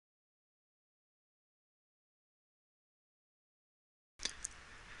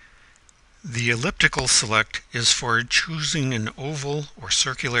The elliptical select is for choosing an oval or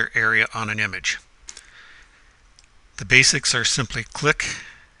circular area on an image. The basics are simply click,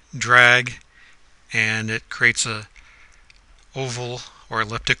 drag, and it creates a oval or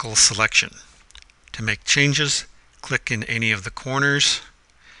elliptical selection. To make changes, click in any of the corners,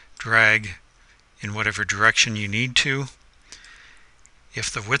 drag in whatever direction you need to.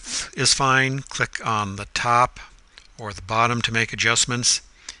 If the width is fine, click on the top or the bottom to make adjustments.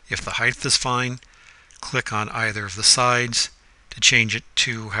 If the height is fine, click on either of the sides to change it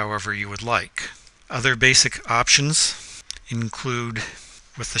to however you would like. Other basic options include,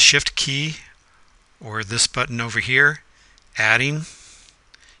 with the Shift key or this button over here, adding.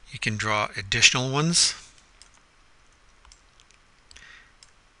 You can draw additional ones.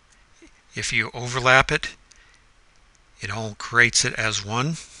 If you overlap it, it all creates it as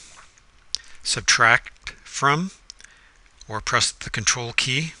one. Subtract from, or press the Control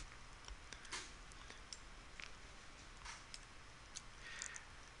key.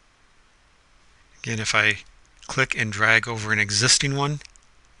 Again, if I click and drag over an existing one,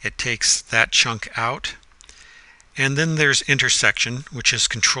 it takes that chunk out. And then there's intersection, which is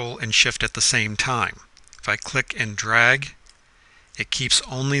Control and Shift at the same time. If I click and drag, it keeps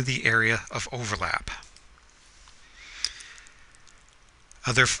only the area of overlap.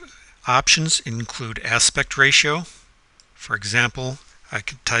 Other options include aspect ratio. For example, I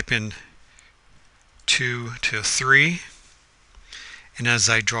could type in 2:3, and as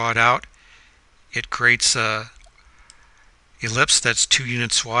I draw it out, it creates a ellipse that's 2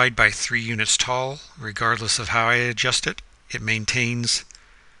 units wide by 3 units tall. Regardless of how I adjust it, it maintains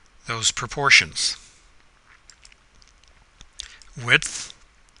those proportions. Width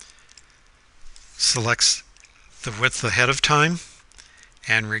selects the width ahead of time,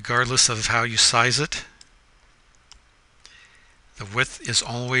 and regardless of how you size it, the width is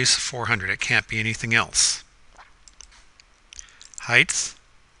always 400. It can't be anything else. Height.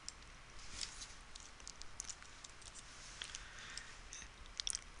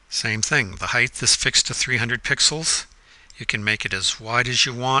 Same thing. The height is fixed to 300 pixels. You can make it as wide as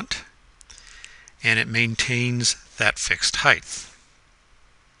you want, and it maintains that fixed height.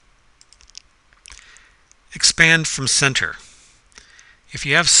 Expand from center. If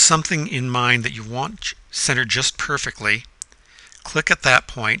you have something in mind that you want centered just perfectly, click at that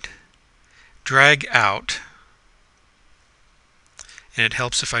point, drag out, and it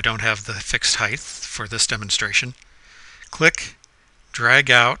helps if I don't have the fixed height for this demonstration. Click,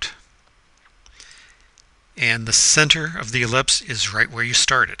 drag out, and the center of the ellipse is right where you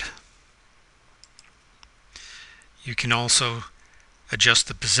started. You can also adjust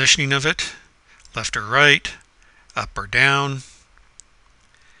the positioning of it, left or right, up or down,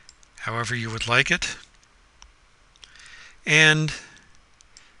 however you would like it. And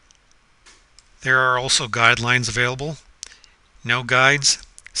there are also guidelines available. No guides,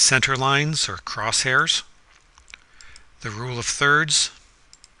 center lines or crosshairs, the rule of thirds,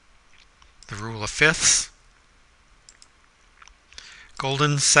 the rule of fifths,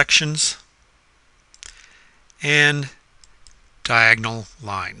 golden sections, and diagonal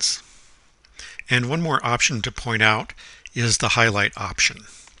lines. And one more option to point out is the highlight option.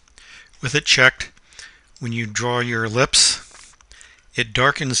 With it checked, when you draw your ellipse, it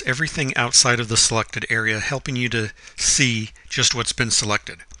darkens everything outside of the selected area, helping you to see just what's been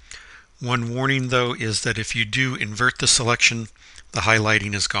selected. One warning though is that if you do invert the selection, the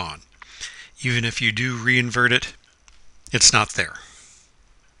highlighting is gone. Even if you do re-invert it, it's not there.